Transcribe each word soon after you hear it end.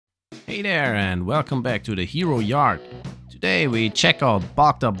Hey there and welcome back to the Hero Yard. Today we check out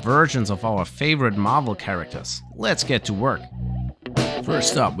bulked up versions of our favorite Marvel characters. Let's get to work.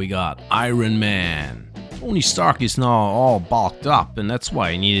 First up we got Iron Man. Tony Stark is now all bulked up and that's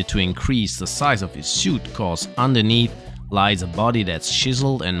why he needed to increase the size of his suit, cause underneath lies a body that's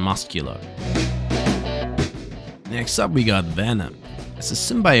chiseled and muscular. Next up we got Venom. As a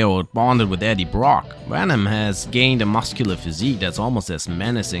symbiote bonded with Eddie Brock, Venom has gained a muscular physique that's almost as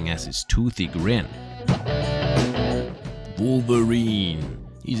menacing as his toothy grin. Wolverine.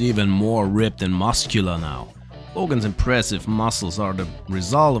 He's even more ripped and muscular now. Logan's impressive muscles are the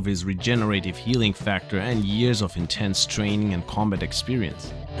result of his regenerative healing factor and years of intense training and combat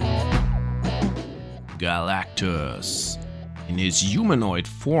experience. Galactus. In his humanoid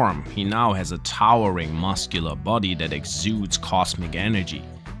form, he now has a towering muscular body that exudes cosmic energy.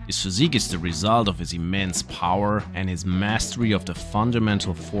 His physique is the result of his immense power and his mastery of the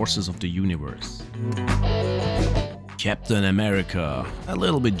fundamental forces of the universe. Captain America, a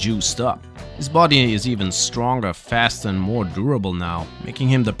little bit juiced up. His body is even stronger, faster and more durable now, making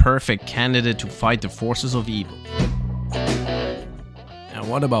him the perfect candidate to fight the forces of evil. And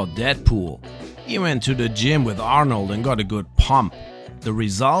what about Deadpool? He went to the gym with Arnold and got a good pump. The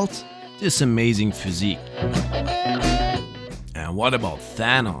result? This amazing physique. And what about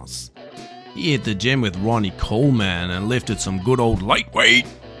Thanos? He hit the gym with Ronnie Coleman and lifted some good old lightweight.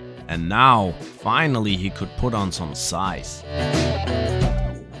 And now, finally he could put on some size.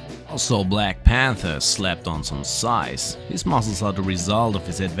 Also, Black Panther slapped on some size. His muscles are the result of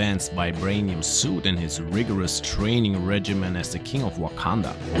his advanced vibranium suit and his rigorous training regimen as the King of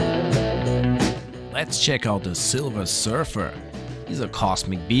Wakanda. Let's check out the Silver Surfer. He's a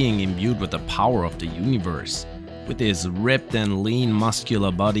cosmic being imbued with the power of the universe. With his ripped and lean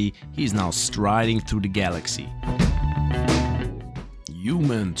muscular body, he's now striding through the galaxy.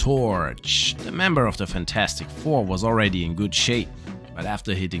 Human Torch. The member of the Fantastic Four was already in good shape, but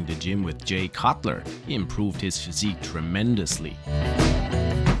after hitting the gym with Jay Cutler, he improved his physique tremendously.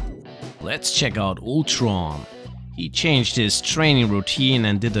 Let's check out Ultron. He changed his training routine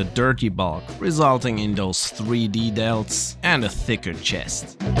and did a dirty bulk, resulting in those 3D delts and a thicker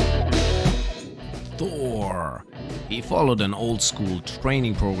chest. Thor. He followed an old school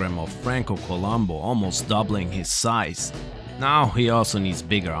training program of Franco Columbu, almost doubling his size. Now he also needs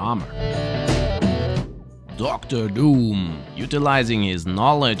bigger armor. Dr. Doom. Utilizing his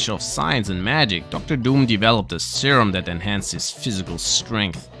knowledge of science and magic, Dr. Doom developed a serum that enhanced his physical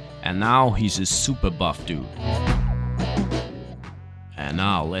strength, and now he's a super buff dude. And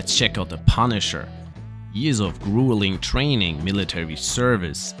now let's check out the Punisher. Years of grueling training, military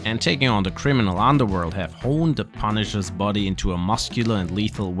service, and taking on the criminal underworld have honed the Punisher's body into a muscular and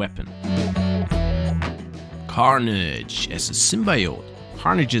lethal weapon. Carnage. As a symbiote,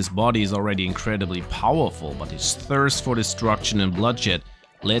 Carnage's body is already incredibly powerful, but his thirst for destruction and bloodshed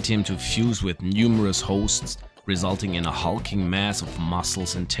led him to fuse with numerous hosts, resulting in a hulking mass of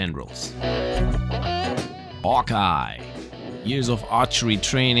muscles and tendrils. Hawkeye. Years of archery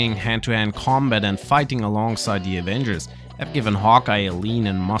training, hand-to-hand combat and fighting alongside the Avengers have given Hawkeye a lean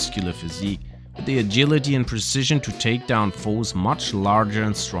and muscular physique, with the agility and precision to take down foes much larger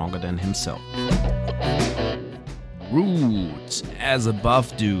and stronger than himself. Groot. As a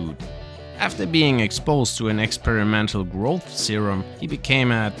buff dude. After being exposed to an experimental growth serum, he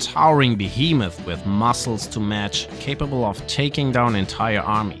became a towering behemoth with muscles to match, capable of taking down entire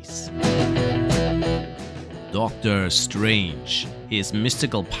armies. Doctor Strange. His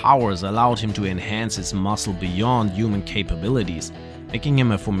mystical powers allowed him to enhance his muscle beyond human capabilities, making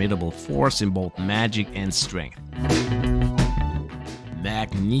him a formidable force in both magic and strength.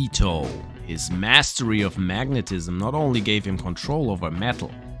 Magneto. His mastery of magnetism not only gave him control over metal,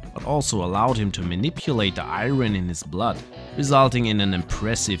 but also allowed him to manipulate the iron in his blood, resulting in an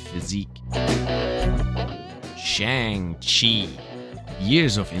impressive physique. Shang-Chi.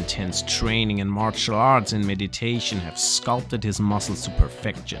 Years of intense training in martial arts and meditation have sculpted his muscles to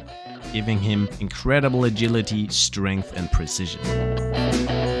perfection, giving him incredible agility, strength and precision.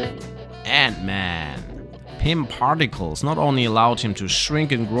 Ant-Man. Pym particles not only allowed him to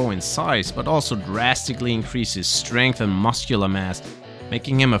shrink and grow in size, but also drastically increase his strength and muscular mass,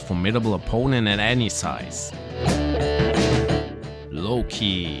 making him a formidable opponent at any size.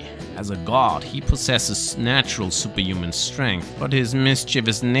 Loki. As a god, he possesses natural superhuman strength, but his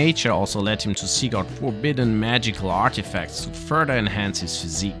mischievous nature also led him to seek out forbidden magical artifacts to further enhance his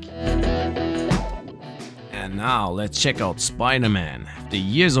physique. And now let's check out Spider-Man. After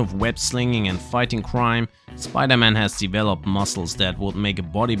years of web slinging and fighting crime, Spider-Man has developed muscles that would make a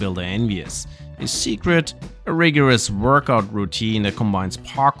bodybuilder envious, His secret? A rigorous workout routine that combines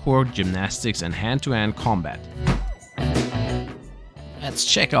parkour, gymnastics and hand-to-hand combat. Let's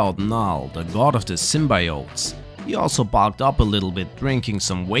check out Null, the god of the symbiotes. He also bulked up a little bit drinking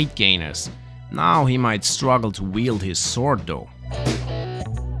some weight gainers. Now he might struggle to wield his sword though.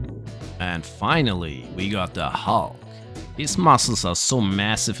 And finally, we got the Hulk. His muscles are so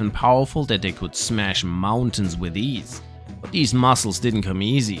massive and powerful that they could smash mountains with ease. But these muscles didn't come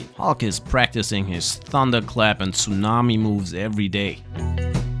easy. Hulk is practicing his thunderclap and tsunami moves every day.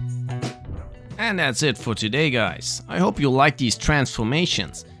 And that's it for today, guys. I hope you liked these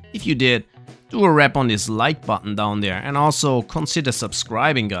transformations. If you did, do a rap on this like button down there and also consider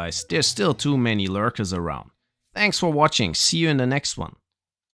subscribing, guys. There's still too many lurkers around. Thanks for watching. See you in the next one.